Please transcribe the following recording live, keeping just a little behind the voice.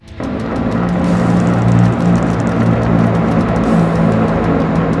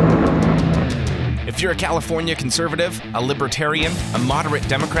California conservative, a libertarian, a moderate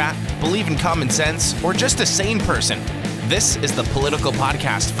Democrat, believe in common sense, or just a sane person, this is the political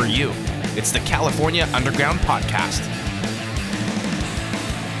podcast for you. It's the California Underground Podcast.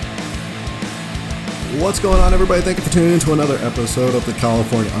 What's going on, everybody? Thank you for tuning in to another episode of the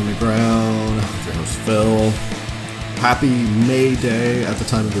California Underground. I'm your host, Phil. Happy May Day at the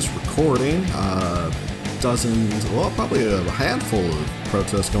time of this recording. Probably a handful of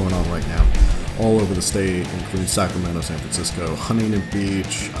protests going on right now all over the state, including Sacramento, San Francisco, Huntington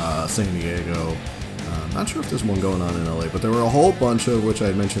Beach, San Diego. Not sure if there's one going on in LA, but there were a whole bunch of which I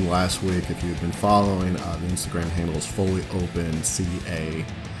had mentioned last week. If you've been following, the Instagram handle is Fully Open CA.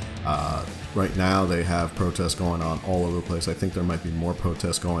 Right now they have protests going on all over the place. I think there might be more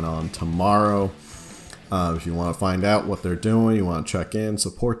protests going on tomorrow. If you want to find out what they're doing, you want to check in,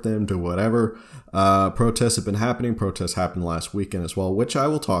 support them, do whatever. Protests have been happening. Protests happened last weekend as well, which I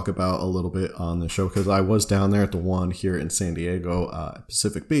will talk about a little bit on the show because I was down there at the one here in San Diego,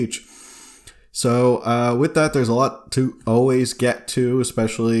 Pacific Beach. So with that, there's a lot to always get to,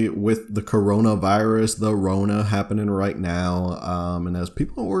 especially with the coronavirus, the Rona happening right now. And as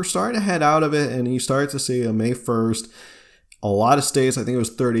people were starting to head out of it and you start to see on May 1st, a lot of states, I think it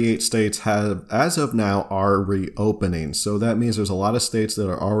was 38 states, have, as of now, are reopening. So that means there's a lot of states that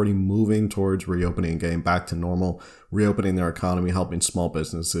are already moving towards reopening, getting back to normal, reopening their economy, helping small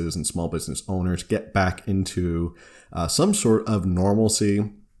businesses and small business owners get back into some sort of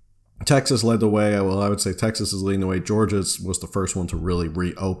normalcy. Texas led the way. Well, I would say Texas is leading the way. Georgia was the first one to really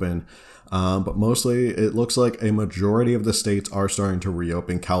reopen. But mostly it looks like a majority of the states are starting to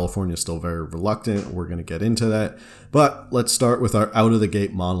reopen. California is still very reluctant. We're going to get into that. But let's start with our out of the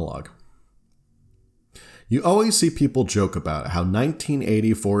gate monologue. You always see people joke about how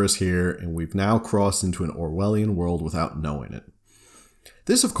 1984 is here and we've now crossed into an Orwellian world without knowing it.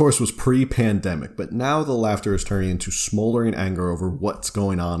 This, of course, was pre-pandemic, but now the laughter is turning into smoldering anger over what's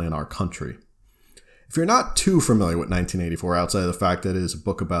going on in our country. If you're not too familiar with 1984 outside of the fact that it is a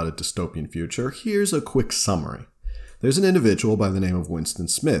book about a dystopian future, here's a quick summary. There's an individual by the name of Winston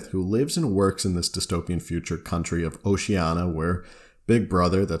Smith who lives and works in this dystopian future country of Oceania where Big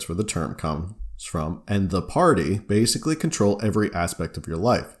Brother, that's where the term comes from, and the party basically control every aspect of your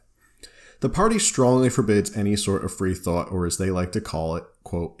life. The party strongly forbids any sort of free thought, or as they like to call it,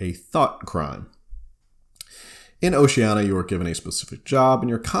 quote, a thought crime. In Oceania, you are given a specific job and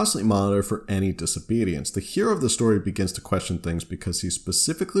you're constantly monitored for any disobedience. The hero of the story begins to question things because he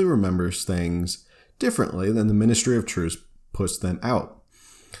specifically remembers things differently than the Ministry of Truth puts them out.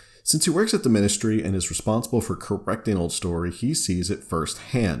 Since he works at the ministry and is responsible for correcting old story, he sees it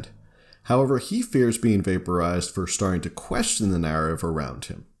firsthand. However, he fears being vaporized for starting to question the narrative around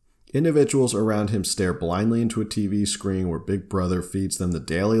him. Individuals around him stare blindly into a TV screen where Big Brother feeds them the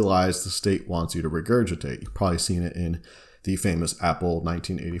daily lies the state wants you to regurgitate. You've probably seen it in the famous Apple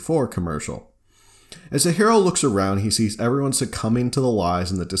 1984 commercial. As the hero looks around, he sees everyone succumbing to the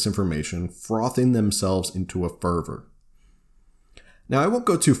lies and the disinformation, frothing themselves into a fervor. Now, I won't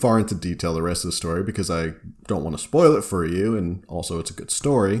go too far into detail the rest of the story because I don't want to spoil it for you, and also it's a good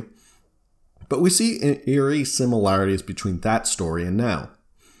story. But we see eerie similarities between that story and now.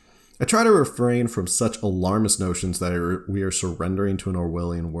 I try to refrain from such alarmist notions that we are surrendering to an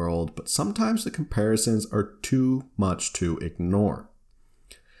Orwellian world, but sometimes the comparisons are too much to ignore.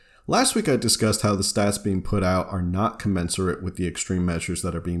 Last week I discussed how the stats being put out are not commensurate with the extreme measures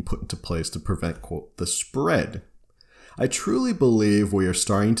that are being put into place to prevent, quote, the spread. I truly believe we are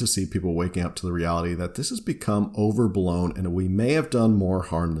starting to see people waking up to the reality that this has become overblown and we may have done more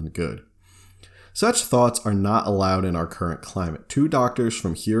harm than good. Such thoughts are not allowed in our current climate. 2 doctors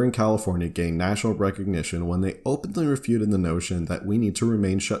from here in California gained national recognition when they openly refuted the notion that we need to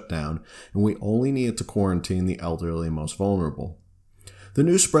remain shut down and we only need to quarantine the elderly and most vulnerable. The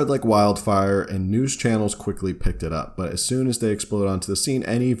news spread like wildfire and news channels quickly picked it up, but as soon as they exploded onto the scene,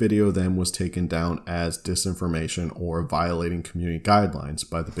 any video of them was taken down as disinformation or violating community guidelines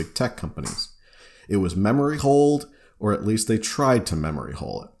by the big tech companies. It was memory hold, or at least they tried to memory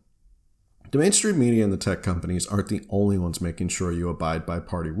hole it. The mainstream media and the tech companies aren't the only ones making sure you abide by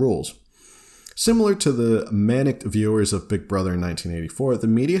party rules. Similar to the manicked viewers of Big Brother in 1984, the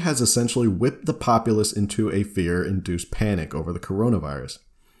media has essentially whipped the populace into a fear-induced panic over the coronavirus.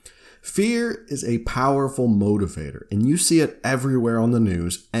 Fear is a powerful motivator, and you see it everywhere on the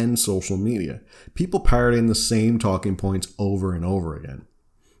news and social media. People parroting the same talking points over and over again.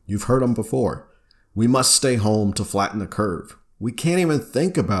 You've heard them before. We must stay home to flatten the curve. We can't even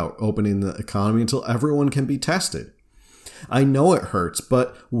think about opening the economy until everyone can be tested. I know it hurts,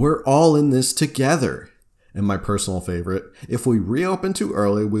 but we're all in this together. And my personal favorite, if we reopen too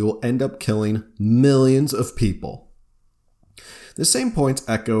early, we will end up killing millions of people. The same points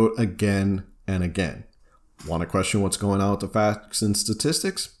echoed again and again. Want to question what's going on with the facts and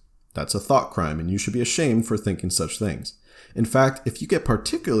statistics? That's a thought crime, and you should be ashamed for thinking such things. In fact, if you get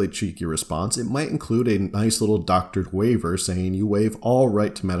particularly cheeky response, it might include a nice little doctored waiver saying you waive all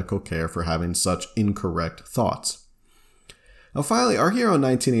right to medical care for having such incorrect thoughts. Now finally, our hero in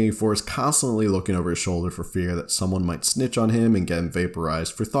 1984 is constantly looking over his shoulder for fear that someone might snitch on him and get him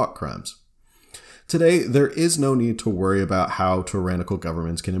vaporized for thought crimes. Today, there is no need to worry about how tyrannical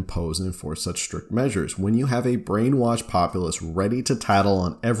governments can impose and enforce such strict measures when you have a brainwashed populace ready to tattle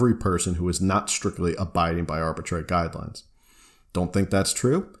on every person who is not strictly abiding by arbitrary guidelines. Don't think that's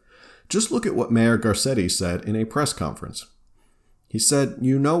true? Just look at what Mayor Garcetti said in a press conference. He said,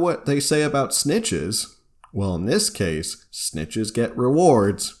 "You know what they say about snitches? Well, in this case, snitches get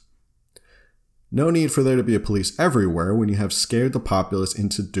rewards." No need for there to be a police everywhere when you have scared the populace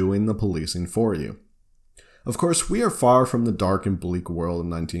into doing the policing for you. Of course, we are far from the dark and bleak world in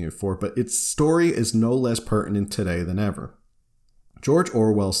 1984, but its story is no less pertinent today than ever. George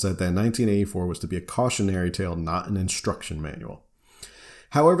Orwell said that 1984 was to be a cautionary tale, not an instruction manual.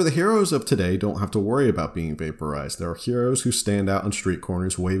 However, the heroes of today don't have to worry about being vaporized. There are heroes who stand out on street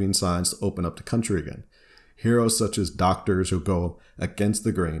corners waving signs to open up the country again. Heroes such as doctors who go against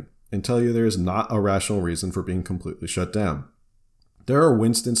the grain and tell you there is not a rational reason for being completely shut down. There are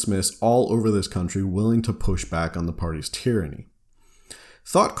Winston Smiths all over this country willing to push back on the party's tyranny.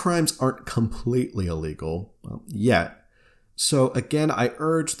 Thought crimes aren't completely illegal yet. So again, I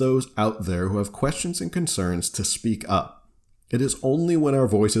urge those out there who have questions and concerns to speak up. It is only when our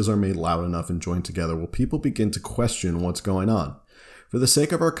voices are made loud enough and joined together will people begin to question what's going on. For the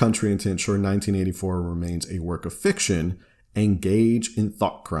sake of our country and to ensure 1984 remains a work of fiction, engage in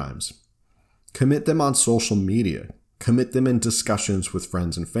thought crimes. Commit them on social media. Commit them in discussions with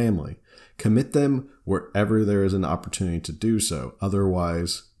friends and family. Commit them wherever there is an opportunity to do so.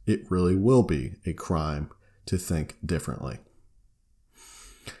 Otherwise, it really will be a crime to think differently.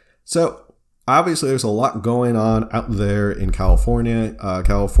 So, obviously, there's a lot going on out there in California.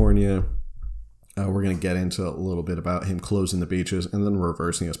 We're going to get into a little bit about him closing the beaches and then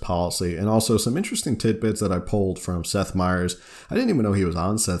reversing his policy, and also some interesting tidbits that I pulled from Seth Meyers. I didn't even know he was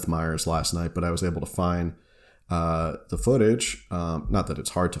on Seth Meyers last night, but I was able to find the footage. Not that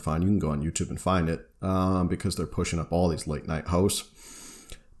it's hard to find. You can go on YouTube and find it because they're pushing up all these late night hosts.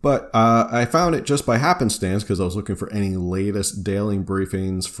 But I found it just by happenstance because I was looking for any latest daily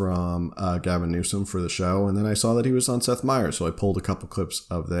briefings from Gavin Newsom for the show, and then I saw that he was on Seth Meyers, so I pulled a couple clips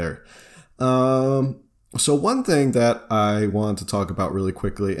of there. So one thing that I want to talk about really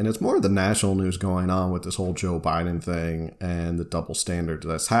quickly, and it's more of the national news going on with this whole Joe Biden thing and the double standard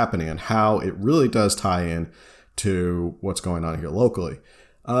that's happening and how it really does tie in to what's going on here locally.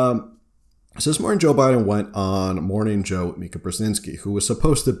 So this morning, Joe Biden went on Morning Joe with Mika Brzezinski, who was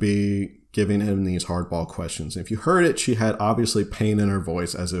supposed to be giving him these hardball questions. And if you heard it, she had obviously pain in her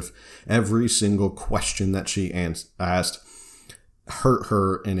voice as if every single question that she asked hurt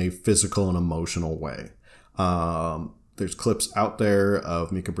her in a physical and emotional way. There's clips out there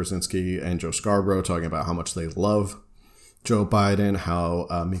of Mika Brzezinski and Joe Scarborough talking about how much they love Joe Biden, how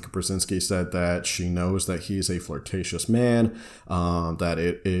Mika Brzezinski said that she knows that he's a flirtatious man, that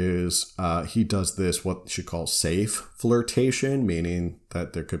it is, he does this, what she calls safe flirtation, meaning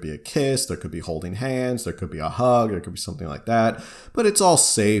that there could be a kiss, there could be holding hands, there could be a hug, there could be something like that, but it's all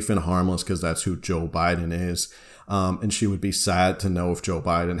safe and harmless because that's who Joe Biden is. And she would be sad to know if Joe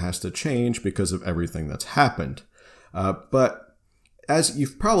Biden has to change because of everything that's happened. But as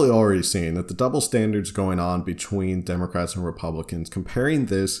you've probably already seen, that the double standards going on between Democrats and Republicans, comparing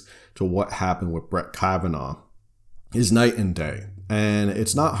this to what happened with Brett Kavanaugh, is night and day. And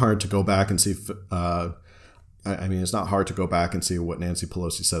it's not hard to go back and see, it's not hard to go back and see what Nancy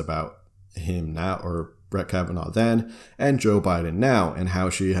Pelosi said about him now, or Brett Kavanaugh then, and Joe Biden now, and how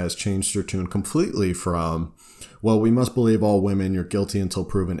she has changed her tune completely from, well, we must believe all women, you're guilty until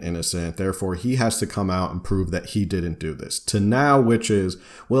proven innocent, therefore he has to come out and prove that he didn't do this, to now, which is,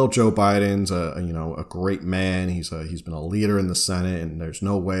 well, Joe Biden's a great man, he's been a leader in the Senate, and there's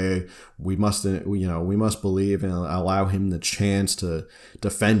no way we must believe and allow him the chance to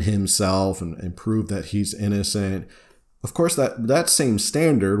defend himself and prove that he's innocent. Of course, that same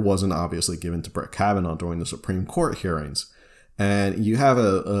standard wasn't obviously given to Brett Kavanaugh during the Supreme Court hearings. And you have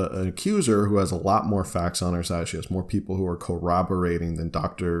an accuser who has a lot more facts on her side. She has more people who are corroborating than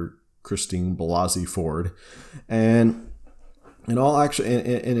Dr. Christine Blasey Ford. And And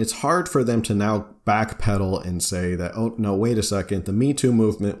it's hard for them to now backpedal and say that, oh, no, wait a second. The Me Too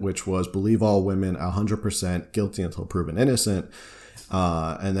movement, which was believe all women 100% guilty until proven innocent,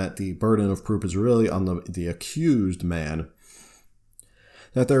 and that the burden of proof is really on the accused man,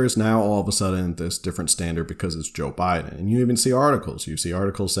 that there is now all of a sudden this different standard because it's Joe Biden. And you even see articles. You see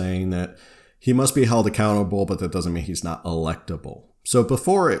articles saying that he must be held accountable, but that doesn't mean he's not electable. So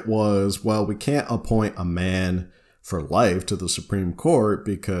before it was, well, we can't appoint a man for life to the Supreme Court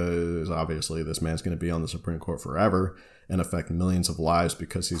because obviously this man's going to be on the Supreme Court forever and affect millions of lives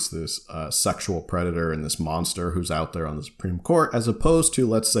because he's this sexual predator and this monster who's out there on the Supreme Court, as opposed to,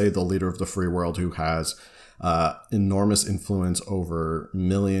 let's say, the leader of the free world who has enormous influence over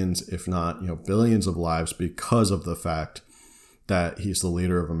millions, if not, billions of lives because of the fact that he's the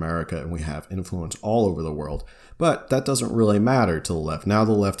leader of America and we have influence all over the world. But that doesn't really matter to the left. Now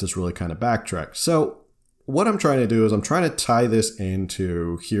the left has really kind of backtracked. So what I'm trying to do is I'm trying to tie this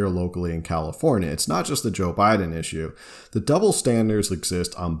into here locally in California. It's not just the Joe Biden issue. The double standards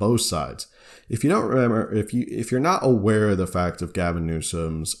exist on both sides. If you don't remember, if you're not aware of the fact of Gavin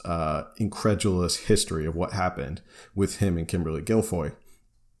Newsom's incredulous history of what happened with him and Kimberly Guilfoyle,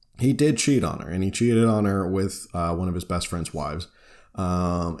 he did cheat on her, and he cheated on her with one of his best friend's wives.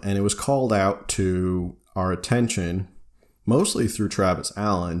 And it was called out to our attention, mostly through Travis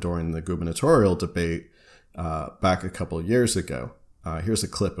Allen during the gubernatorial debate back a couple of years ago. Here's a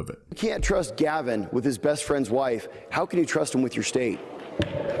clip of it. You can't trust Gavin with his best friend's wife. How can you trust him with your state?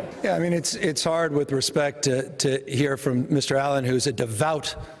 Yeah, I mean, it's hard with respect to hear from Mr. Allen, who's a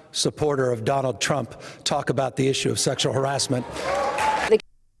devout supporter of Donald Trump, talk about the issue of sexual harassment.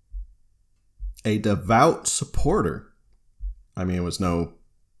 A devout supporter. I mean, it was no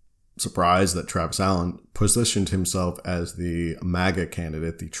surprise that Travis Allen positioned himself as the MAGA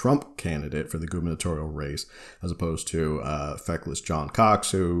candidate, the Trump candidate for the gubernatorial race, as opposed to feckless John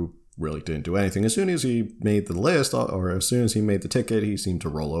Cox, who really didn't do anything. As soon as he made the list, or as soon as he made the ticket, he seemed to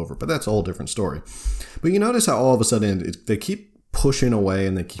roll over. But that's a whole different story. But you notice how all of a sudden they keep pushing away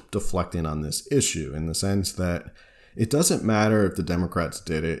and they keep deflecting on this issue, in the sense that it doesn't matter if the Democrats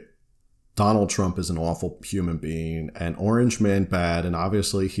did it. Donald Trump is an awful human being, and Orange Man bad, and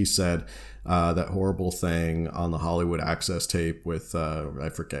obviously he said that horrible thing on the Hollywood Access tape with, I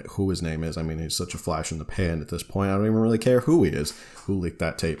forget who his name is. I mean, he's such a flash in the pan at this point. I don't even really care who he is, who leaked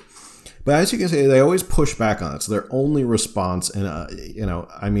that tape. But as you can see, they always push back on it. It's their only response, and,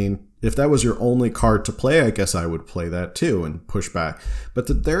 I mean, if that was your only card to play, I guess I would play that too and push back.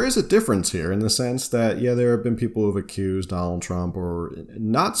 But there is a difference here in the sense that, yeah, there have been people who have accused Donald Trump, or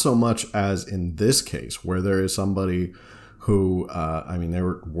not so much as in this case, where there is somebody who,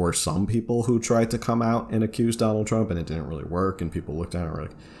 there were some people who tried to come out and accuse Donald Trump and it didn't really work. And people looked at it and were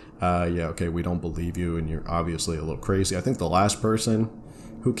like, yeah, okay, we don't believe you and you're obviously a little crazy. I think the last person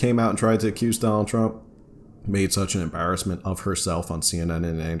who came out and tried to accuse Donald Trump made such an embarrassment of herself on CNN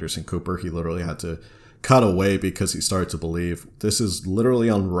and Anderson Cooper. He literally had to cut away because he started to believe this is literally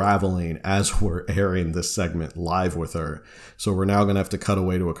unraveling as we're airing this segment live with her. So we're now going to have to cut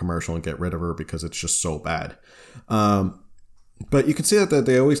away to a commercial and get rid of her because it's just so bad. But you can see that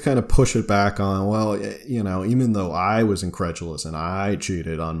they always kind of push it back on, well, even though I was incredulous and I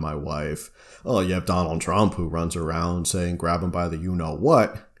cheated on my wife, oh, you have Donald Trump who runs around saying, grab him by the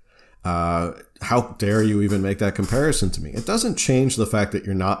you-know-what. How dare you even make that comparison to me? It doesn't change the fact that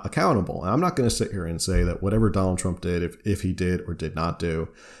you're not accountable. And I'm not going to sit here and say that whatever Donald Trump did, if he did or did not do,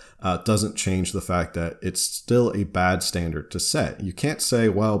 doesn't change the fact that it's still a bad standard to set. You can't say,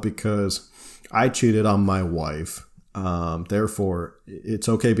 well, because I cheated on my wife, therefore it's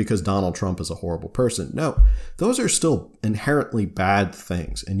okay because Donald Trump is a horrible person. No, those are still inherently bad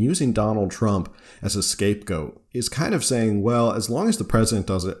things. And using Donald Trump as a scapegoat is kind of saying, well, as long as the president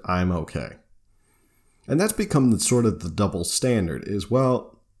does it, I'm okay. And that's become sort of the double standard is,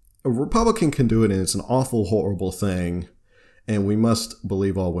 well, a Republican can do it and it's an awful, horrible thing. And we must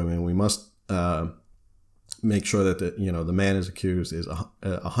believe all women. We must make sure that the man is accused is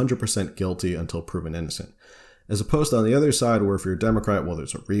 100% guilty until proven innocent. As opposed to on the other side, where if you're a Democrat, well,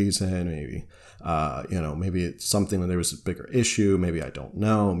 there's a reason, maybe, maybe it's something that there was a bigger issue, maybe I don't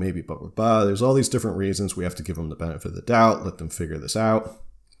know, maybe blah, blah, blah. There's all these different reasons. We have to give them the benefit of the doubt, let them figure this out.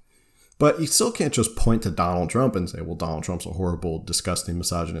 But you still can't just point to Donald Trump and say, well, Donald Trump's a horrible, disgusting,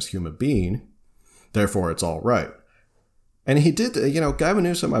 misogynist human being, therefore it's all right. And he did, Gavin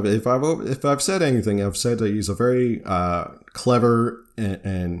Newsom, if I've said anything, I've said that he's a very clever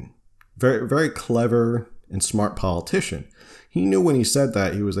and very, very clever and smart politician. He knew when he said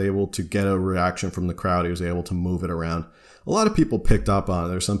that he was able to get a reaction from the crowd. He was able to move it around. A lot of people picked up on it.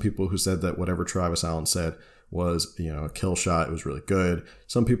 There's some people who said that whatever Travis Allen said was, a kill shot. It was really good.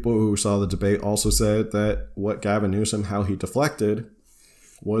 Some people who saw the debate also said that what Gavin Newsom, how he deflected,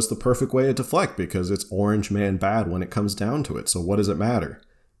 was the perfect way to deflect because it's orange man bad when it comes down to it. So what does it matter?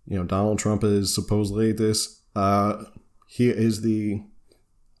 Donald Trump is supposedly this, he is the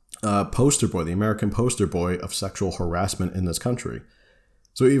poster boy, the American poster boy of sexual harassment in this country.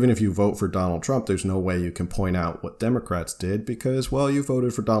 So even if you vote for Donald Trump, there's no way you can point out what Democrats did because, well, you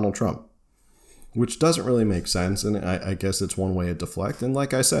voted for Donald Trump, which doesn't really make sense. And I guess it's one way to deflect. And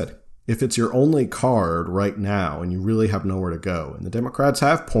like I said, if it's your only card right now and you really have nowhere to go, and the Democrats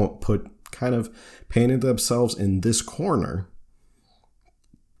have painted themselves in this corner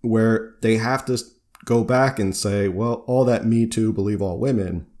where they have to go back and say, well, all that Me Too, believe all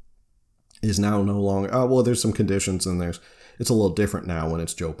women is now no longer, there's some conditions and it's a little different now when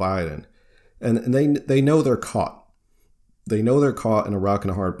it's Joe Biden. And they know they're caught. They know they're caught in a rock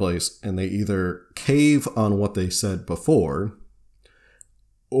and a hard place, and they either cave on what they said before,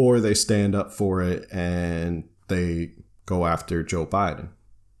 or they stand up for it and they go after Joe Biden.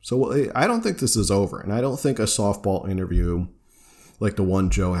 So I don't think this is over, and I don't think a softball interview like the one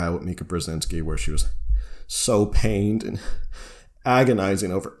Joe had with Mika Brzezinski, where she was so pained and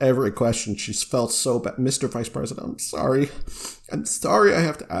agonizing over every question. She's felt so bad. Mr. Vice President, I'm sorry I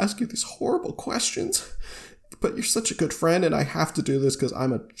have to ask you these horrible questions, but you're such a good friend and I have to do this because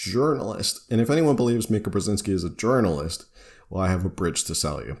I'm a journalist. And if anyone believes Mika Brzezinski is a journalist, well, I have a bridge to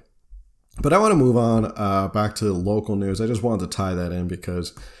sell you. But I want to move on back to local news. I just wanted to tie that in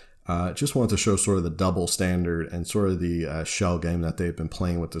because just wanted to show sort of the double standard and sort of the shell game that they've been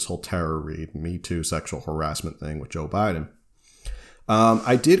playing with this whole terror read, Me Too, sexual harassment thing with Joe Biden.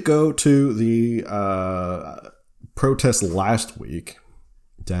 I did go to the protest last week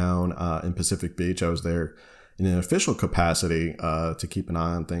down in Pacific Beach. I was there in an official capacity to keep an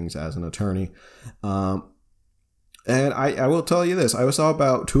eye on things as an attorney. And I will tell you this. I saw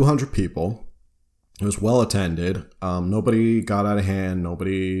about 200 people. It was well attended. Nobody got out of hand.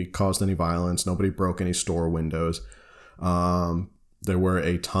 Nobody caused any violence. Nobody broke any store windows. There were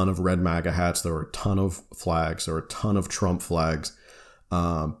a ton of red MAGA hats. There were a ton of flags. There were a ton of Trump flags.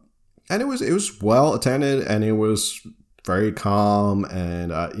 And it was well attended, and it was very calm.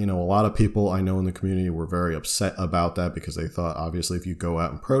 And, a lot of people I know in the community were very upset about that because they thought, obviously, if you go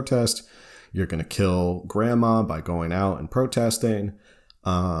out and protest, you're going to kill grandma by going out and protesting.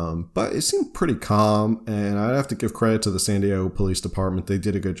 But it seemed pretty calm, and I'd have to give credit to the San Diego Police Department. They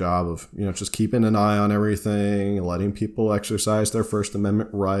did a good job of, just keeping an eye on everything, letting people exercise their First Amendment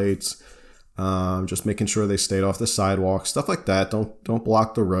rights, just making sure they stayed off the sidewalk, stuff like that. Don't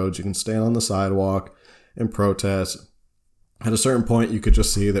block the roads. You can stand on the sidewalk and protest. At a certain point, you could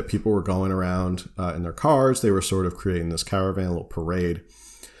just see that people were going around in their cars. They were sort of creating this caravan, little parade,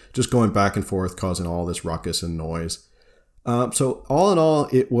 just going back and forth, causing all this ruckus and noise. So all in all,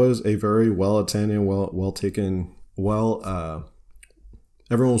 it was a very well attended, well taken, everyone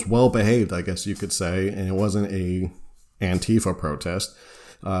was well behaved, I guess you could say. And it wasn't a Antifa protest,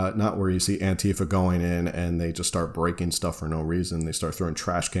 not where you see Antifa going in and they just start breaking stuff for no reason. They start throwing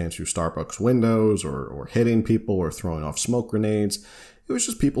trash cans through Starbucks windows or hitting people or throwing off smoke grenades. It was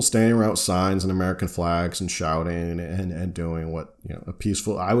just people standing around signs and American flags and shouting and doing what,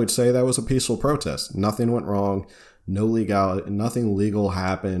 I would say that was a peaceful protest. Nothing went wrong. Nothing legal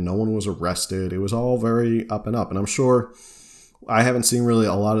happened. No one was arrested. It was all very up and up. And I'm sure I haven't seen really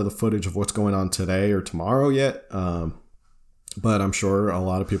a lot of the footage of what's going on today or tomorrow yet. But I'm sure a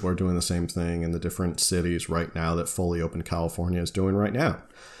lot of people are doing the same thing in the different cities right now that fully open California is doing right now.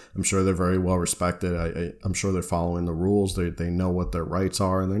 I'm sure they're very well respected. I'm sure they're following the rules. They know what their rights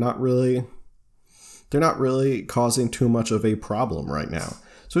are, and they're not really causing too much of a problem right now.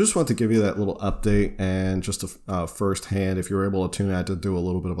 So I just want to give you that little update, and just firsthand, if you're able to tune out, to do a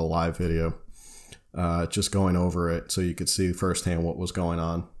little bit of a live video, just going over it so you could see firsthand what was going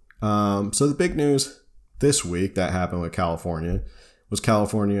on. So the big news this week that happened with California was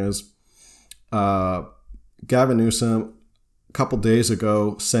California's Gavin Newsom a couple days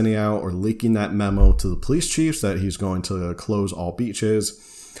ago sending out or leaking that memo to the police chiefs that he's going to close all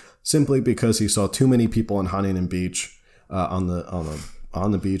beaches simply because he saw too many people in Huntington Beach on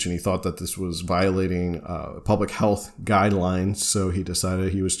the beach, and he thought that this was violating public health guidelines. So he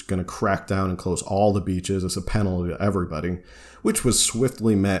decided he was going to crack down and close all the beaches as a penalty to everybody, which was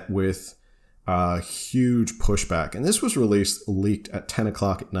swiftly met with huge pushback. And this was leaked at 10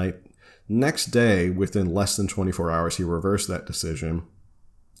 o'clock at night. Next day, within less than 24 hours, he reversed that decision,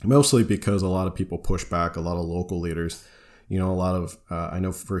 mostly because a lot of people pushed back, a lot of local leaders. A lot of, I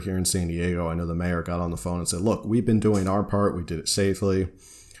know for here in San Diego, I know the mayor got on the phone and said, look, we've been doing our part. We did it safely.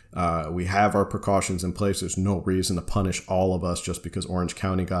 We have our precautions in place. There's no reason to punish all of us just because Orange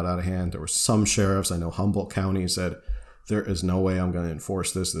County got out of hand. There were some sheriffs, I know Humboldt County said, there is no way I'm going to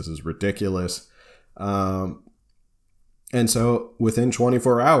enforce this. This is ridiculous. And so within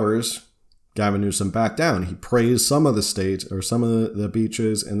 24 hours, Gavin Newsom backed down. He praised some of the states or some of the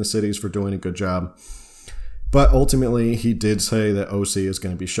beaches and the cities for doing a good job. But ultimately, he did say that OC is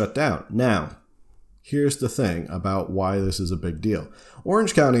going to be shut down. Now, here's the thing about why this is a big deal.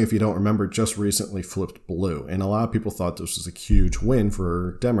 Orange County, if you don't remember, just recently flipped blue. And a lot of people thought this was a huge win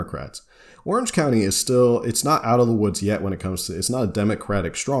for Democrats. Orange County is still, it's not out of the woods yet when it comes to, it's not a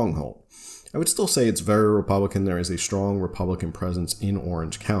Democratic stronghold. I would still say it's very Republican. There is a strong Republican presence in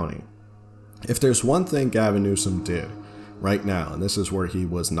Orange County. If there's one thing Gavin Newsom did right now, and this is where he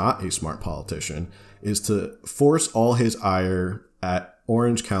was not a smart politician, is to force all his ire at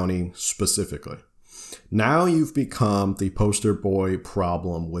Orange County specifically. Now you've become the poster boy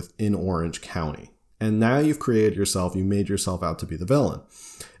problem within Orange County. And now you've created yourself, you made yourself out to be the villain.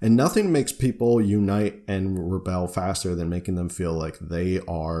 And nothing makes people unite and rebel faster than making them feel like they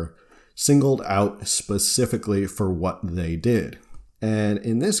are singled out specifically for what they did. And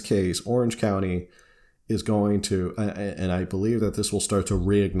in this case, Orange County is going to, and I believe that this will start to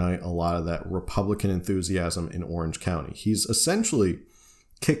reignite a lot of that Republican enthusiasm in Orange County. He's essentially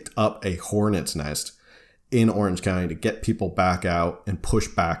kicked up a hornet's nest in Orange County to get people back out and push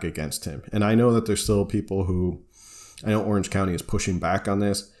back against him. And I know that there's still people who, I know Orange County is pushing back on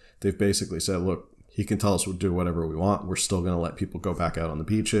this. They've basically said, look, he can tell us we'll do whatever we want. We're still going to let people go back out on the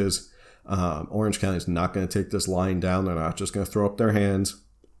beaches. Orange County is not going to take this line down. They're not just going to throw up their hands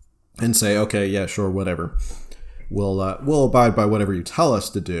and say, okay, yeah, sure, whatever. We'll abide by whatever you tell us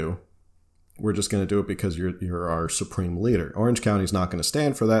to do. We're just going to do it because you're our supreme leader. Orange County is not going to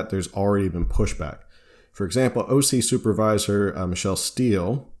stand for that. There's already been pushback. For example, OC Supervisor Michelle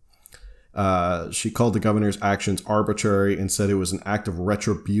Steele, she called the governor's actions arbitrary and said it was an act of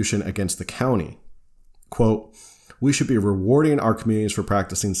retribution against the county. Quote, "We should be rewarding our communities for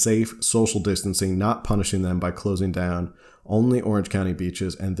practicing safe social distancing, not punishing them by closing down only Orange County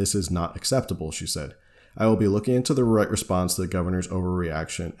beaches, and this is not acceptable," she said. "I will be looking into the right response to the governor's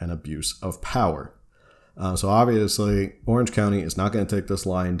overreaction and abuse of power." So obviously, Orange County is not going to take this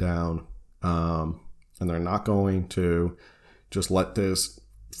line down, and they're not going to just let this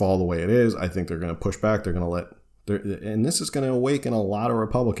fall the way it is. I think they're going to push back. They're going to and this is going to awaken a lot of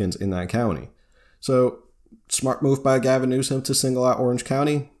Republicans in that county. So, smart move by Gavin Newsom to single out Orange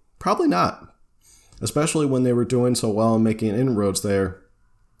County? Probably not. Especially when they were doing so well and making inroads there.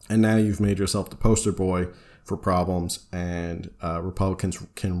 And now you've made yourself the poster boy for problems, and Republicans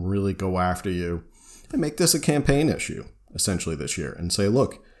can really go after you and make this a campaign issue, essentially, this year. And say,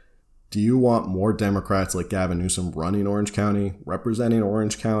 look, do you want more Democrats like Gavin Newsom running Orange County, representing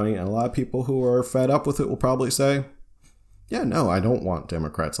Orange County? And a lot of people who are fed up with it will probably say, yeah, no, I don't want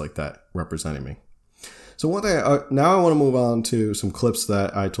Democrats like that representing me. So one thing, now I want to move on to some clips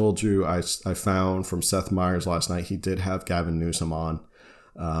that I told you I found from Seth Meyers last night. He did have Gavin Newsom on.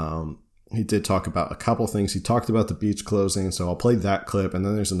 He did talk about a couple things. He talked about the beach closing, so I'll play that clip. And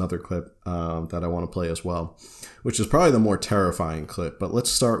then there's another clip that I want to play as well, which is probably the more terrifying clip. But let's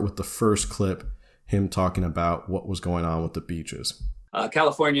start with the first clip, him talking about what was going on with the beaches.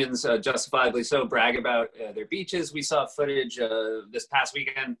 Californians, justifiably so, brag about their beaches. We saw footage this past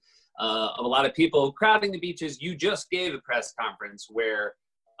weekend of a lot of people crowding the beaches. You just gave a press conference where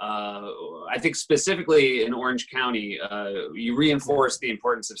I think specifically in Orange County, you reinforce the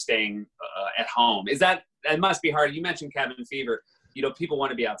importance of staying at home. That must be hard. You mentioned cabin fever. You know, people want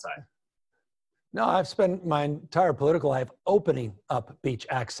to be outside. No, I've spent my entire political life opening up beach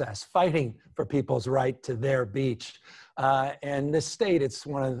access, fighting for people's right to their beach. And this state, it's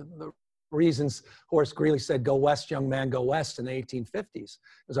one of the reasons Horace Greeley said, "Go west, young man, go west," in the 1850s.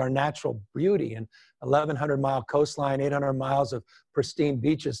 It was our natural beauty, and 1,100-mile coastline, 800 miles of pristine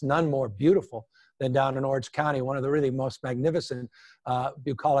beaches, none more beautiful than down in Orange County, one of the really most magnificent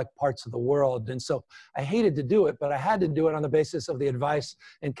bucolic parts of the world. And so I hated to do it, but I had to do it on the basis of the advice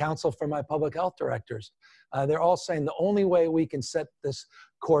and counsel from my public health directors. They're all saying the only way we can set this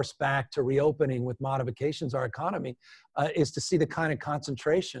course back to reopening with modifications our economy is to see the kind of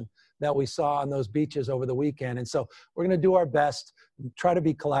concentration that we saw on those beaches over the weekend. And so we're going to do our best, try to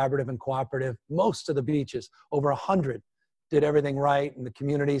be collaborative and cooperative. Most of the beaches, over 100, did everything right, and the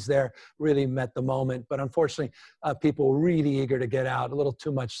communities there really met the moment. But unfortunately, people were really eager to get out, a little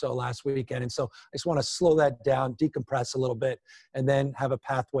too much so last weekend. And so I just want to slow that down, decompress a little bit, and then have a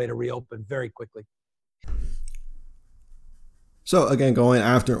pathway to reopen very quickly. So again, going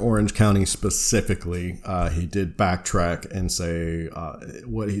after Orange County specifically, he did backtrack and say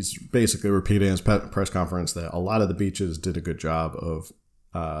what he's basically repeating in his press conference, that a lot of the beaches did a good job of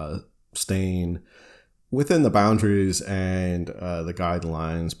staying within the boundaries and the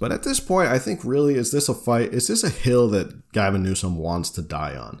guidelines. But at this point, I think really, is this a fight? Is this a hill that Gavin Newsom wants to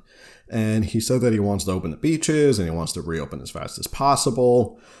die on? And he said that he wants to open the beaches and he wants to reopen as fast as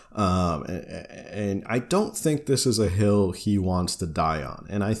possible. And I don't think this is a hill he wants to die on.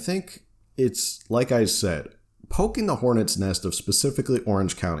 And I think it's, like I said, poking the hornet's nest of specifically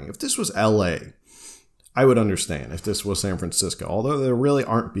Orange County. If this was LA, I would understand. If this was San Francisco, although there really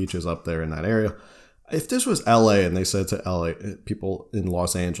aren't beaches up there in that area. If this was LA and they said to LA people in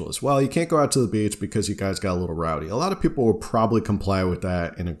Los Angeles, well, you can't go out to the beach because you guys got a little rowdy, a lot of people would probably comply with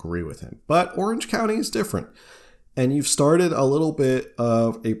that and agree with him. But Orange County is different. And you've started a little bit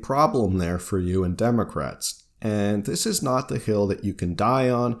of a problem there for you and Democrats. And this is not the hill that you can die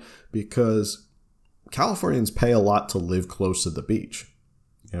on, because Californians pay a lot to live close to the beach.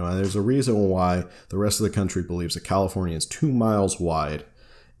 You know, there's a reason why the rest of the country believes that California is 2 miles wide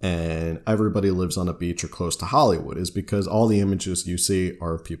and everybody lives on a beach or close to Hollywood, is because all the images you see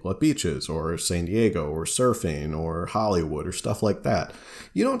are of people at beaches or San Diego or surfing or Hollywood or stuff like that.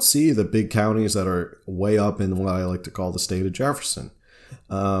 You don't see the big counties that are way up in what I like to call the state of Jefferson.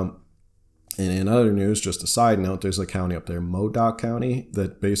 And in other news, just a side note, there's a county up there, Modoc County,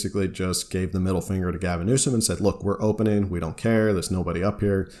 that basically just gave the middle finger to Gavin Newsom and said, look, we're opening. We don't care. There's nobody up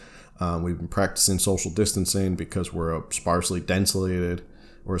here. We've been practicing social distancing because we're a sparsely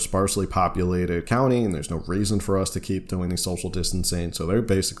populated county, and there's no reason for us to keep doing these social distancing. So they're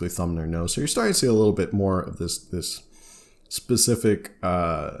basically thumbing their nose. So you're starting to see a little bit more of this specific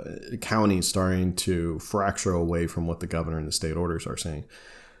county starting to fracture away from what the governor and the state orders are saying.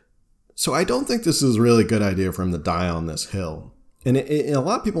 So I don't think this is a really good idea for him to die on this hill. And a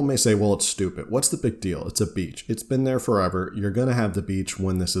lot of people may say, well, it's stupid. What's the big deal? It's a beach. It's been there forever. You're going to have the beach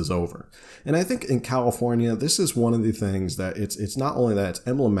when this is over. And I think in California, this is one of the things that it's not only that it's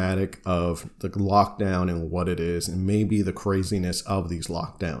emblematic of the lockdown and what it is, and maybe the craziness of these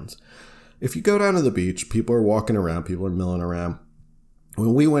lockdowns. If you go down to the beach, people are walking around, people are milling around.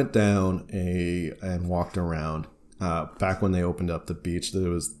 When we went down and walked around, back when they opened up the beach, there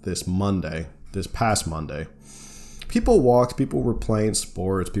was this past Monday, people walked, people were playing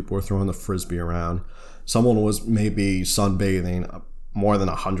sports, people were throwing the frisbee around. Someone was maybe sunbathing more than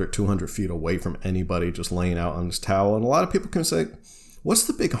 100, 200 feet away from anybody, just laying out on this towel. And a lot of people can say, what's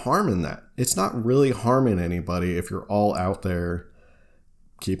the big harm in that? It's not really harming anybody if you're all out there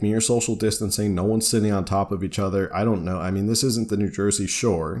keeping your social distancing. No one's sitting on top of each other. I don't know. I mean, this isn't the New Jersey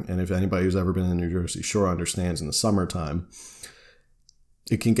Shore. And if anybody who's ever been in the New Jersey Shore understands, in the summertime,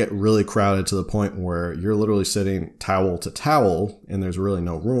 it can get really crowded to the point where you're literally sitting towel to towel and there's really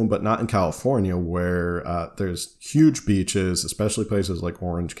no room. But not in California, where there's huge beaches, especially places like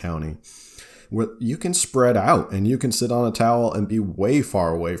Orange County, where you can spread out and you can sit on a towel and be way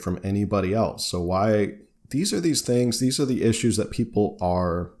far away from anybody else. So these are the issues that people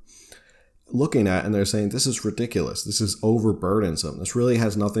are looking at, and they're saying, this is ridiculous. This is overburdensome. This really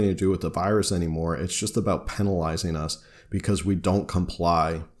has nothing to do with the virus anymore. It's just about penalizing us because we don't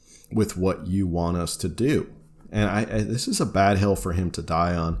comply with what you want us to do. And this is a bad hill for him to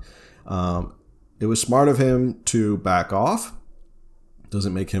die on. It was smart of him to back off. Does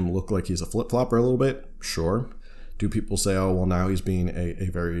it make him look like he's a flip-flopper a little bit? Sure. Do people say, oh, well, now he's being a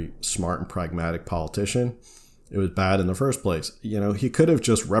very smart and pragmatic politician? It was bad in the first place. You know, he could have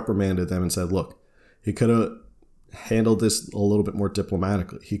just reprimanded them and said, look, he could have handled this a little bit more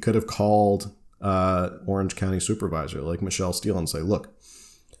diplomatically. He could have called Orange County supervisor like Michelle Steele and say, look,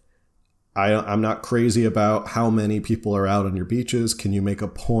 I'm not crazy about how many people are out on your beaches. Can you make a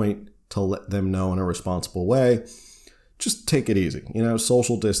point to let them know in a responsible way? Just take it easy. You know,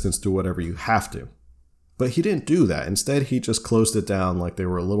 social distance, do whatever you have to. But he didn't do that. Instead, he just closed it down like they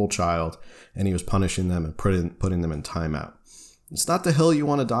were a little child, and he was punishing them and putting them in timeout. It's not the hill you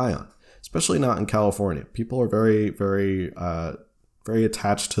want to die on, especially not in California. People are very, very, very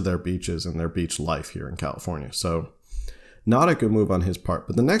attached to their beaches and their beach life here in California. So not a good move on his part.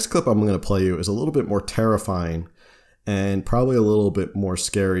 But the next clip I'm going to play you is a little bit more terrifying and probably a little bit more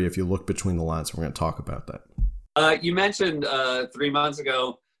scary if you look between the lines. We're going to talk about that. You mentioned 3 months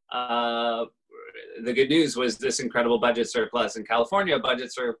ago, the good news was this incredible budget surplus in California, a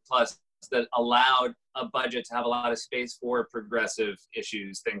budget surplus that allowed a budget to have a lot of space for progressive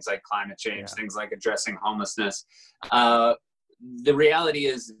issues, things like climate change, things like addressing homelessness. The reality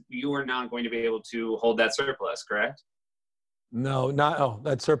is you are not going to be able to hold that surplus, correct? No,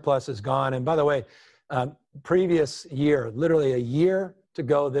 that surplus is gone. And by the way, Previous year, literally a year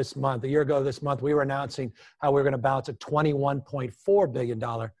ago this month, we were announcing how we were going to balance a $21.4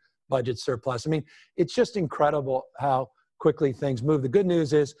 billion budget surplus. I mean, it's just incredible how quickly things move. The good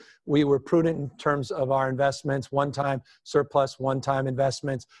news is we were prudent in terms of our investments, one-time surplus, one-time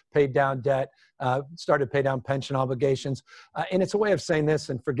investments, paid down debt, started to pay down pension obligations. And it's a way of saying this,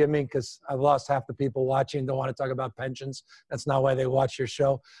 and forgive me because I've lost half the people watching, don't want to talk about pensions. That's not why they watch your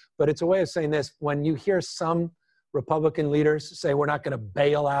show. But it's a way of saying this. When you hear some Republican leaders say we're not going to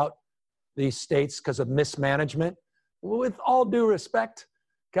bail out these states because of mismanagement, with all due respect,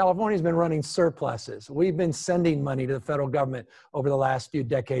 California's been running surpluses. We've been sending money to the federal government over the last few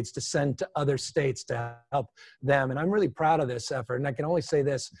decades to send to other states to help them. And I'm really proud of this effort. And I can only say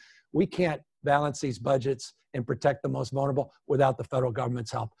this, we can't balance these budgets and protect the most vulnerable without the federal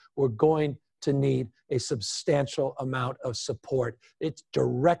government's help. We're going to need a substantial amount of support. It's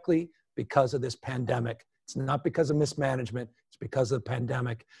directly because of this pandemic. It's not because of mismanagement. It's because of the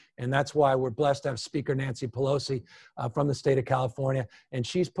pandemic. And that's why we're blessed to have Speaker Nancy Pelosi from the state of California. And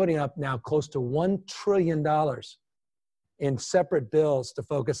she's putting up now close to $1 trillion in separate bills to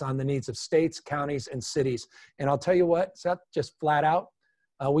focus on the needs of states, counties, and cities. And I'll tell you what, Seth, just flat out,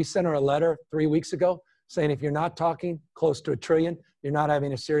 we sent her a letter 3 weeks ago saying if you're not talking close to $1 trillion, you're not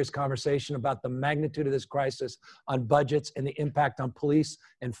having a serious conversation about the magnitude of this crisis on budgets and the impact on police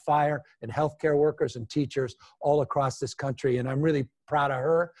and fire and healthcare workers and teachers all across this country. And I'm really proud of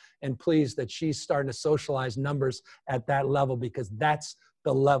her and pleased that she's starting to socialize numbers at that level, because that's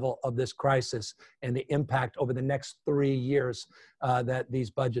the level of this crisis and the impact over the next 3 years that these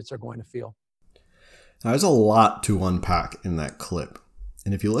budgets are going to feel. Now, there's a lot to unpack in that clip.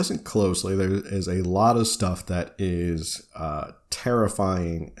 And if you listen closely, there is a lot of stuff that is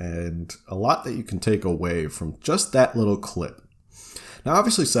terrifying and a lot that you can take away from just that little clip. Now,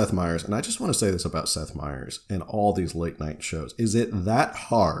 obviously, Seth Meyers, and I just want to say this about Seth Meyers and all these late night shows. Is it that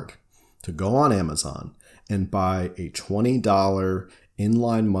hard to go on Amazon and buy a $20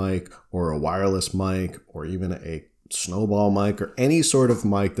 inline mic or a wireless mic or even a snowball mic or any sort of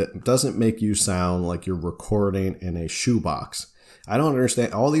mic that doesn't make you sound like you're recording in a shoebox? I don't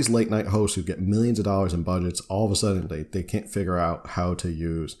understand all these late night hosts who get millions of dollars in budgets. All of a sudden, they can't figure out how to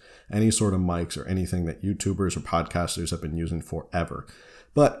use any sort of mics or anything that YouTubers or podcasters have been using forever.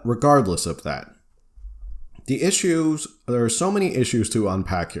 But regardless of that, the issues, there are so many issues to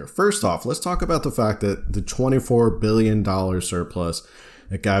unpack here. First off, let's talk about the fact that the $24 billion surplus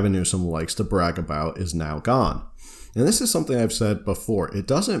that Gavin Newsom likes to brag about is now gone. And this is something I've said before. It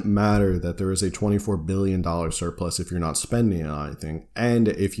doesn't matter that there is a $24 billion surplus if you're not spending it on anything, and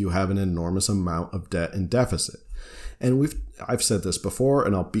if you have an enormous amount of debt and deficit. And I've said this before,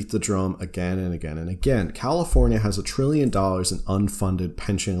 and I'll beat the drum again and again and again. California has $1 trillion in unfunded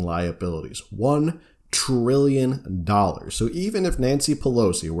pension liabilities. $1 trillion. So even if Nancy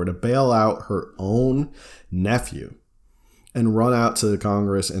Pelosi were to bail out her own nephew and run out to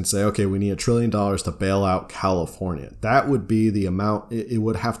Congress and say, okay, we need $1 trillion to bail out California, that would be the amount. It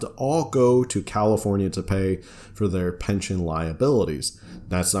would have to all go to California to pay for their pension liabilities.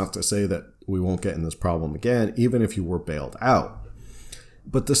 That's not to say that we won't get in this problem again, even if you were bailed out.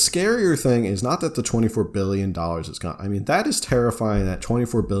 But the scarier thing is not that the $24 billion is gone. I mean, that is terrifying. That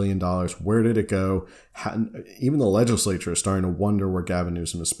 $24 billion, where did it go? Even the legislature is starting to wonder where Gavin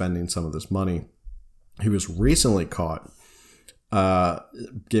Newsom is spending some of this money. He was recently caught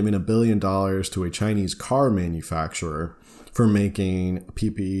giving $1 billion to a Chinese car manufacturer for making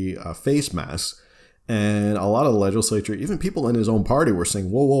PPE face masks. And a lot of the legislature, even people in his own party, were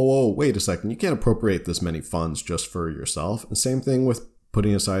saying, whoa, wait a second. You can't appropriate this many funds just for yourself. And same thing with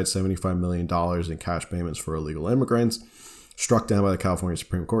putting aside $75 million in cash payments for illegal immigrants, struck down by the California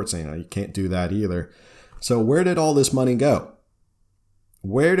Supreme Court, saying, you can't do that either. So where did all this money go?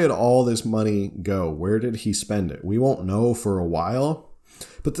 Where did all this money go? Where did he spend it? We won't know for a while.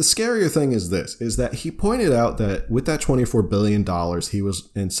 But the scarier thing is this, is that he pointed out that with that $24 billion, he was,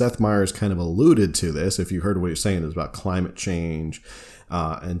 and Seth Meyers kind of alluded to this, if you heard what he was saying, is about climate change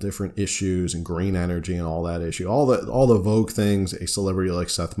and different issues and green energy and all that issue. All the Vogue things a celebrity like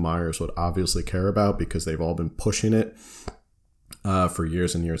Seth Meyers would obviously care about because they've all been pushing it for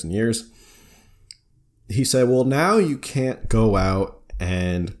years and years and years. He said, well, now you can't go out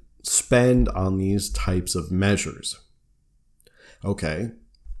and spend on these types of measures. Okay,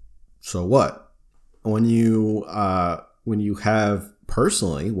 so what? When you have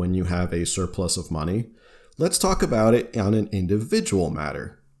a surplus of money, let's talk about it on an individual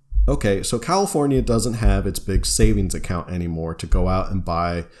matter. Okay, so California doesn't have its big savings account anymore to go out and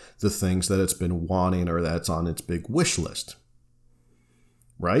buy the things that it's been wanting or that's on its big wish list,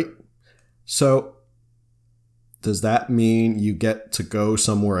 right? So Does that mean you get to go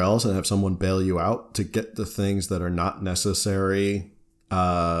somewhere else and have someone bail you out to get the things that are not necessary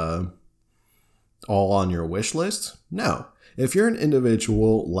all on your wish list? No. If you're an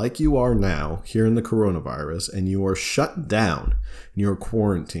individual like you are now here in the coronavirus and you are shut down and you're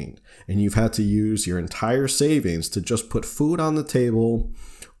quarantined and you've had to use your entire savings to just put food on the table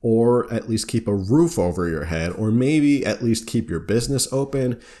or at least keep a roof over your head, or maybe at least keep your business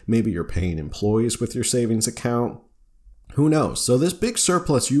open, maybe you're paying employees with your savings account, who knows? So this big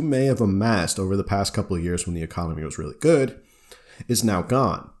surplus you may have amassed over the past couple of years when the economy was really good is now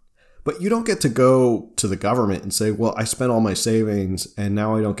gone. But you don't get to go to the government and say, well, I spent all my savings and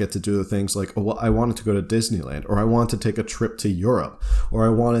now I don't get to do the things like, oh, well, I wanted to go to Disneyland, or I want to take a trip to Europe, or I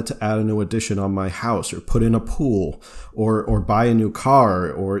wanted to add a new addition on my house, or put in a pool, or buy a new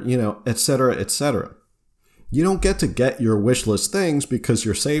car, or, et cetera, et cetera. You don't get to get your wish list things because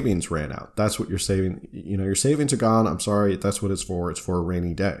your savings ran out. That's what you're saving. Your savings are gone. I'm sorry. That's what it's for. It's for a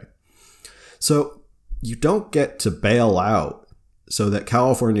rainy day. So you don't get to bail out so that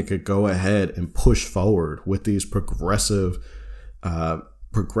California could go ahead and push forward with these progressive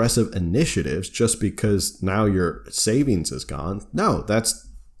initiatives just because now your savings is gone. No,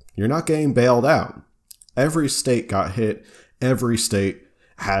 you're not getting bailed out. Every state got hit. Every state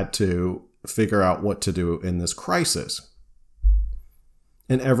had to figure out what to do in this crisis.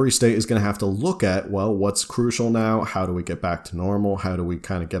 And every state is going to have to look at, well, what's crucial now? How do we get back to normal? How do we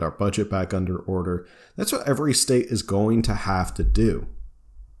kind of get our budget back under order? That's what every state is going to have to do.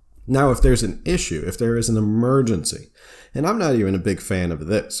 Now, if there's an issue, if there is an emergency, and I'm not even a big fan of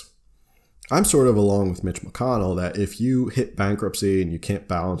this, I'm sort of along with Mitch McConnell that if you hit bankruptcy and you can't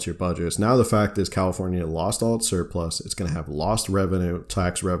balance your budgets, now the fact is California lost all its surplus. It's going to have lost revenue,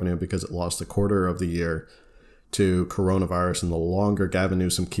 tax revenue, because it lost a quarter of the year to coronavirus, and the longer Gavin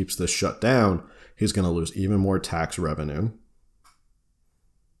Newsom keeps this shut down, he's going to lose even more tax revenue.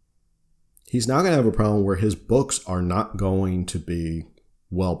 He's now going to have a problem where his books are not going to be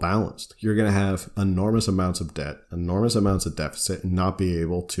well balanced. You're going to have enormous amounts of debt, enormous amounts of deficit, and not be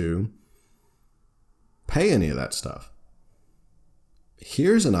able to pay any of that stuff.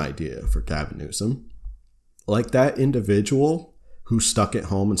 Here's an idea for Gavin Newsom. Like that individual who stuck at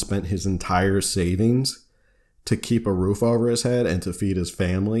home and spent his entire savings to keep a roof over his head and to feed his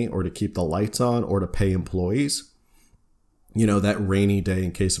family, or to keep the lights on, or to pay employees. That rainy day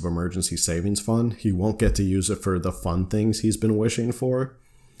in case of emergency savings fund. He won't get to use it for the fun things he's been wishing for.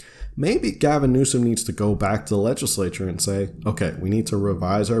 Maybe Gavin Newsom needs to go back to the legislature and say, okay, we need to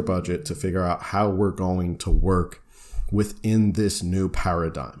revise our budget to figure out how we're going to work within this new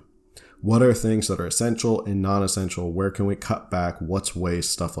paradigm. What are things that are essential and non-essential? Where can we cut back? What's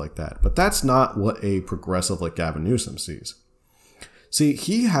waste? Stuff like that. But that's not what a progressive like Gavin Newsom sees. See,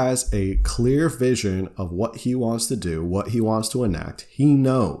 he has a clear vision of what he wants to do, what he wants to enact. He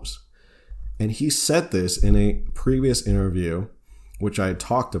knows. And he said this in a previous interview, which I had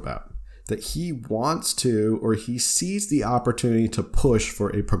talked about, that he wants to, or he sees the opportunity to push for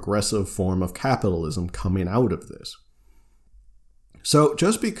a progressive form of capitalism coming out of this. So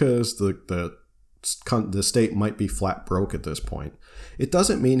just because the state might be flat broke at this point, it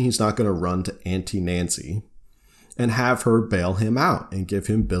doesn't mean he's not going to run to Auntie Nancy and have her bail him out and give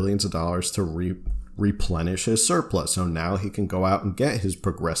him billions of dollars to replenish his surplus. So now he can go out and get his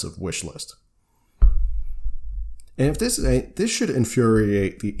progressive wish list. And if this should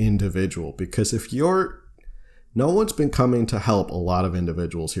infuriate the individual, because no one's been coming to help a lot of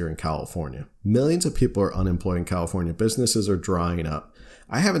individuals here in California. Millions of people are unemployed in California. Businesses are drying up.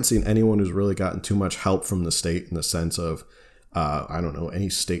 I haven't seen anyone who's really gotten too much help from the state in the sense of, any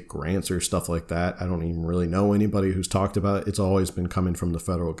state grants or stuff like that. I don't even really know anybody who's talked about it. It's always been coming from the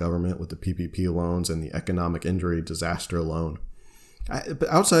federal government with the PPP loans and the economic injury disaster loan. But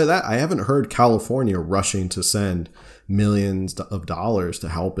outside of that, I haven't heard California rushing to send millions of dollars to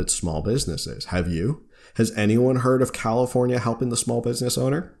help its small businesses. Have you? Has anyone heard of California helping the small business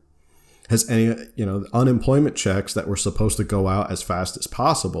owner? Has any, unemployment checks that were supposed to go out as fast as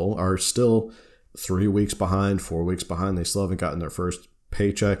possible are still 3 weeks behind, 4 weeks behind. They still haven't gotten their first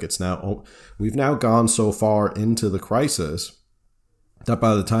paycheck. We've now gone so far into the crisis that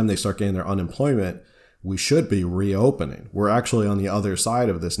by the time they start getting their unemployment, we should be reopening. We're actually on the other side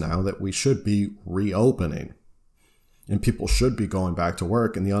of this now, that we should be reopening. And people should be going back to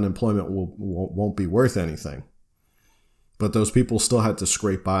work, and the unemployment won't be worth anything. But those people still had to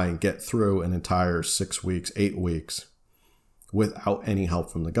scrape by and get through an entire 6 weeks, 8 weeks without any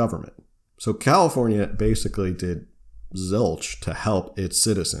help from the government. So California basically did zilch to help its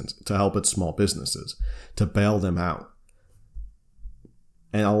citizens, to help its small businesses, to bail them out.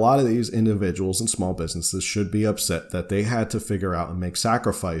 And a lot of these individuals and small businesses should be upset that they had to figure out and make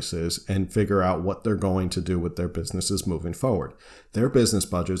sacrifices and figure out what they're going to do with their businesses moving forward. Their business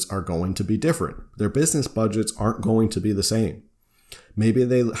budgets are going to be different. Their business budgets aren't going to be the same. Maybe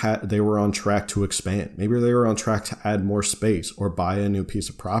they were on track to expand. Maybe they were on track to add more space or buy a new piece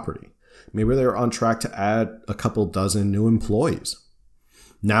of property. Maybe they were on track to add a couple dozen new employees.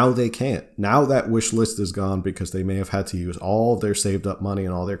 Now they can't. Now that wish list is gone because they may have had to use all of their saved up money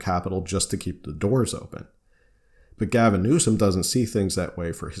and all their capital just to keep the doors open. But Gavin Newsom doesn't see things that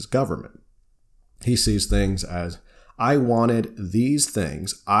way for his government. He sees things as, I wanted these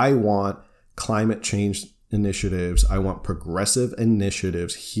things. I want climate change initiatives. I want progressive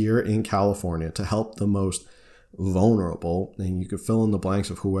initiatives here in California to help the most vulnerable. And you can fill in the blanks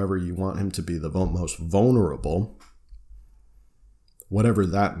of whoever you want him to be the most vulnerable, whatever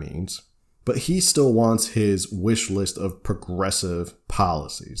that means. But he still wants his wish list of progressive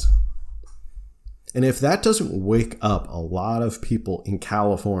policies. And if that doesn't wake up a lot of people in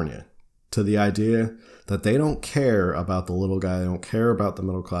California to the idea that they don't care about the little guy, they don't care about the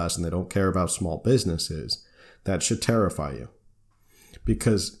middle class, and they don't care about small businesses, that should terrify you.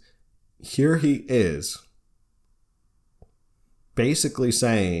 Because here he is basically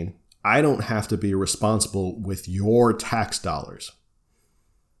saying, I don't have to be responsible with your tax dollars.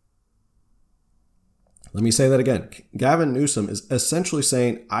 Let me say that again. Gavin Newsom is essentially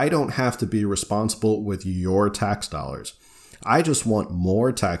saying, I don't have to be responsible with your tax dollars. I just want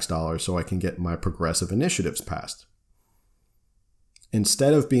more tax dollars so I can get my progressive initiatives passed.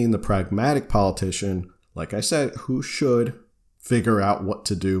 Instead of being the pragmatic politician, like I said, who should figure out what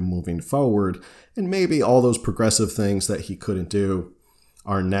to do moving forward, and maybe all those progressive things that he couldn't do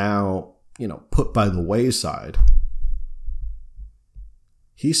are now, put by the wayside.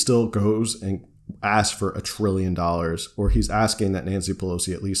 He still goes and asks for $1 trillion, or he's asking that Nancy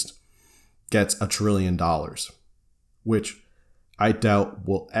Pelosi at least gets $1 trillion, which I doubt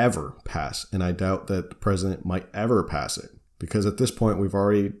will ever pass. And I doubt that the president might ever pass it, because at this point we've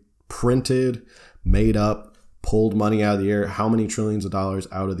already printed, made up, pulled money out of the air. How many trillions of dollars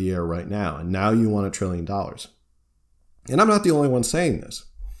out of the air right now? And now you want $1 trillion. And I'm not the only one saying this.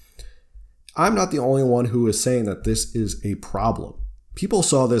 I'm not the only one who is saying that this is a problem. People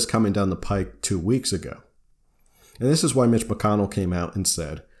saw this coming down the pike 2 weeks ago. And this is why Mitch McConnell came out and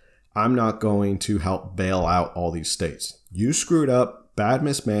said, I'm not going to help bail out all these states. You screwed up, bad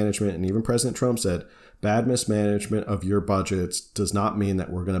mismanagement, and even President Trump said, bad mismanagement of your budgets does not mean that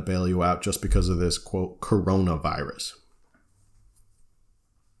we're going to bail you out just because of this, quote, coronavirus.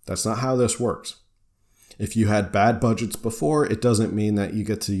 That's not how this works. If you had bad budgets before, it doesn't mean that you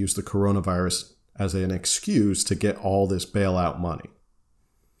get to use the coronavirus as an excuse to get all this bailout money.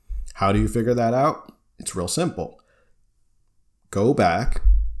 How do you figure that out? It's real simple. Go back,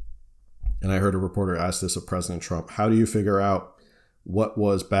 and I heard a reporter ask this of President Trump, how do you figure out what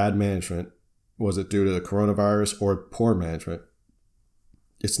was bad management? Was it due to the coronavirus or poor management?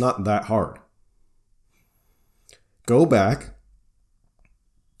 It's not that hard. Go back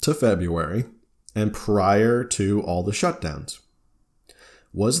to February and prior to all the shutdowns.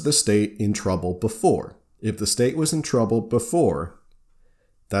 Was the state in trouble before? If the state was in trouble before,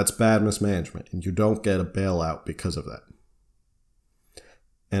 that's bad mismanagement, and you don't get a bailout because of that.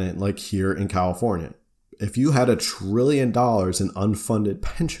 And like here in California, if you had $1 trillion in unfunded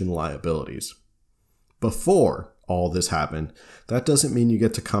pension liabilities before all this happened, that doesn't mean you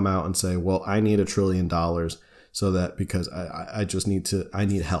get to come out and say, well, I need $1 trillion so that because I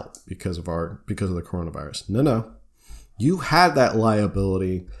need help because of the coronavirus. No. You had that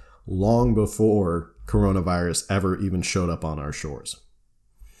liability long before coronavirus ever even showed up on our shores.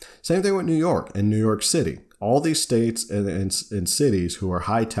 Same thing with New York and New York City. All these states and cities who are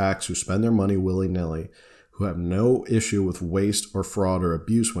high tax, who spend their money willy-nilly, who have no issue with waste or fraud or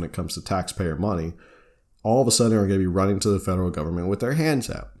abuse when it comes to taxpayer money, all of a sudden are going to be running to the federal government with their hands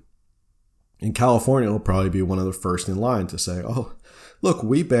out. In California, will probably be one of the first in line to say, oh, look,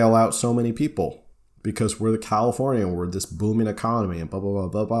 we bail out so many people because we're the California, we're this booming economy and blah, blah, blah,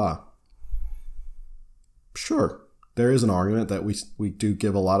 blah, blah. Sure, there is an argument that we do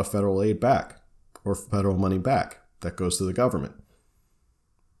give a lot of federal aid back or federal money back that goes to the government.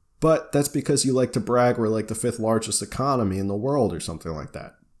 But that's because you like to brag we're like the 5th largest economy in the world or something like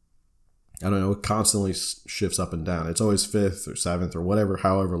that. I don't know, it constantly shifts up and down. It's always 5th or 7th or whatever,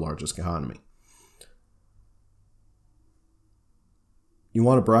 however largest economy. You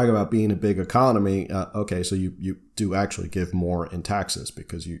want to brag about being a big economy, okay, so you do actually give more in taxes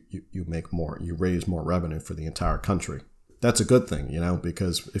because you make more, you raise more revenue for the entire country. That's a good thing,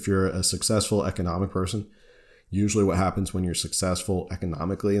 because if you're a successful economic person, Usually what happens when you're successful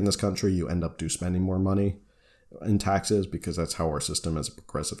economically in this country, you end up spending more money in taxes because that's how our system as a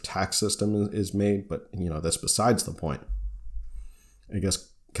progressive tax system is made. But, that's besides the point. I guess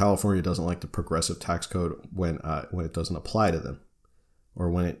California doesn't like the progressive tax code when it doesn't apply to them, or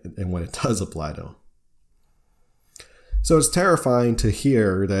when it does apply to them. So it's terrifying to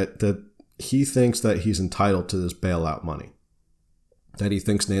hear that he thinks that he's entitled to this bailout money, that he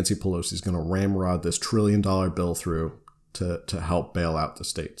thinks Nancy Pelosi is going to ramrod this $1 trillion bill through to help bail out the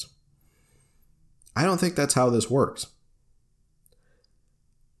states. I don't think that's how this works.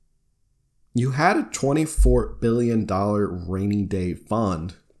 You had a $24 billion rainy day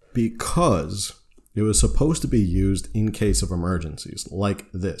fund because it was supposed to be used in case of emergencies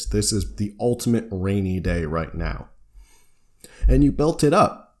like this. This is the ultimate rainy day right now. And you built it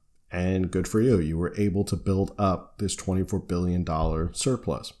up. And good for you. You were able to build up this $24 billion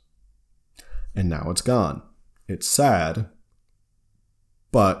surplus. And now it's gone. It's sad.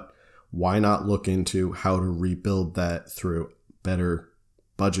 But why not look into how to rebuild that through better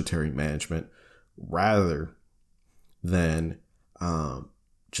budgetary management rather than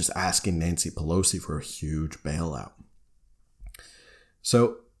just asking Nancy Pelosi for a huge bailout?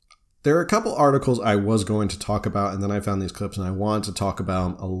 So there are a couple articles I was going to talk about, and then I found these clips and I wanted to talk about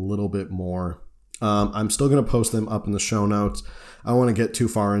them a little bit more. I'm still going to post them up in the show notes. I don't want to get too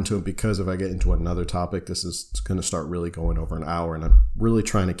far into it because if I get into another topic, this is going to start really going over an hour, and I'm really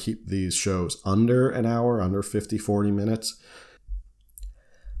trying to keep these shows under an hour, under 40 minutes.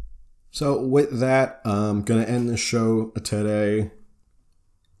 So with that, I'm going to end the show today.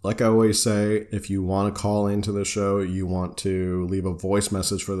 Like I always say, if you want to call into the show, you want to leave a voice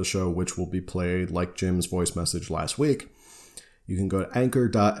message for the show, which will be played like Jim's voice message last week, you can go to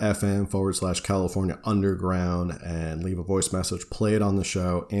anchor.fm/California Underground and leave a voice message, play it on the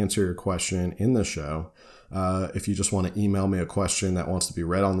show, answer your question in the show. If you just want to email me a question that wants to be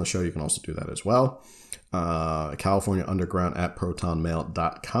read on the show, you can also do that as well. California Underground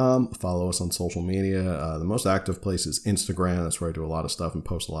 @protonmail.com. Follow us on social media. The most active place is Instagram. That's where I do a lot of stuff and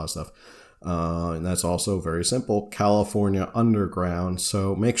post a lot of stuff. And that's also very simple, California Underground.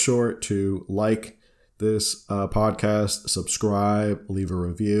 So make sure to like this podcast, subscribe, leave a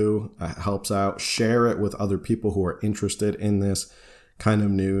review. It helps out. Share it with other people who are interested in this kind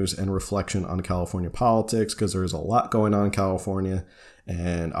of news and reflection on California politics, because there's a lot going on in California.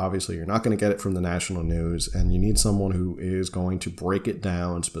 And obviously, you're not going to get it from the national news, and you need someone who is going to break it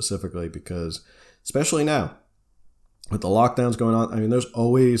down specifically because, especially now, with the lockdowns going on, I mean, there's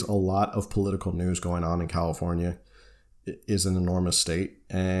always a lot of political news going on in California. It is an enormous state,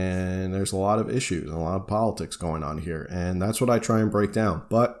 and there's a lot of issues and a lot of politics going on here, and that's what I try and break down.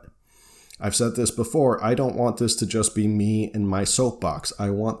 But I've said this before, I don't want this to just be me and my soapbox. I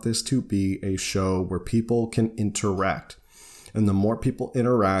want this to be a show where people can interact. And the more people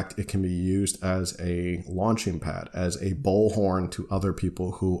interact, it can be used as a launching pad, as a bullhorn to other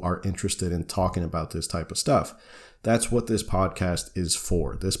people who are interested in talking about this type of stuff. That's what this podcast is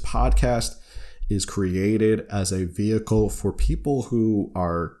for. This podcast is created as a vehicle for people who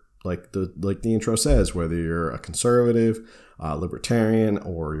are, like the intro says, whether you're a conservative, libertarian,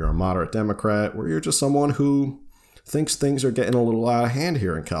 or you're a moderate Democrat, or you're just someone who thinks things are getting a little out of hand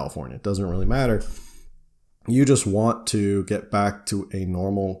here in California. It doesn't really matter. You just want to get back to a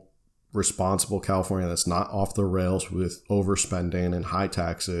normal, responsible California that's not off the rails with overspending and high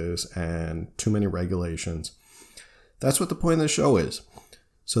taxes and too many regulations. That's what the point of the show is.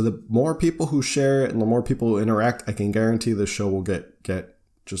 So the more people who share it and the more people who interact, I can guarantee the show will get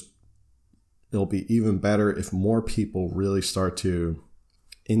just, it'll be even better if more people really start to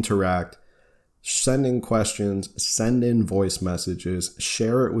interact, send in questions, send in voice messages,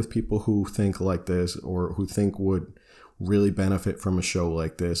 share it with people who think like this or who think would really benefit from a show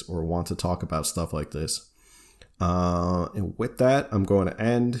like this or want to talk about stuff like this. And with that, I'm going to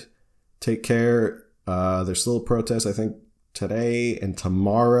end. Take care. There's still a protest, I think, today and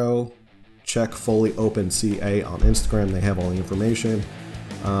tomorrow. Check Fully Open CA on Instagram. They have all the information.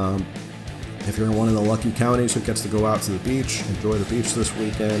 If you're in one of the lucky counties who gets to go out to the beach, enjoy the beach this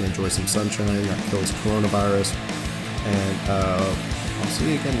weekend, enjoy some sunshine that kills coronavirus. And I'll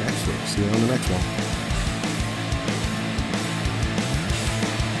see you again next week. See you on the next one.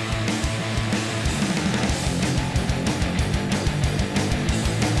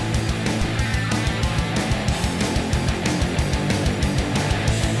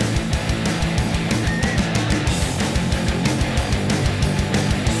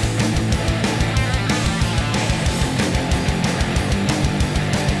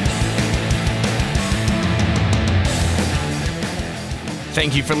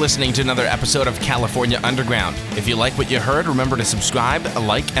 Thank you for listening to another episode of California Underground. If you like what you heard, remember to subscribe,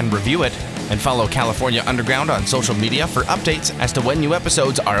 like, and review it, and follow California Underground on social media for updates as to when new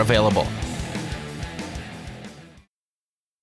episodes are available.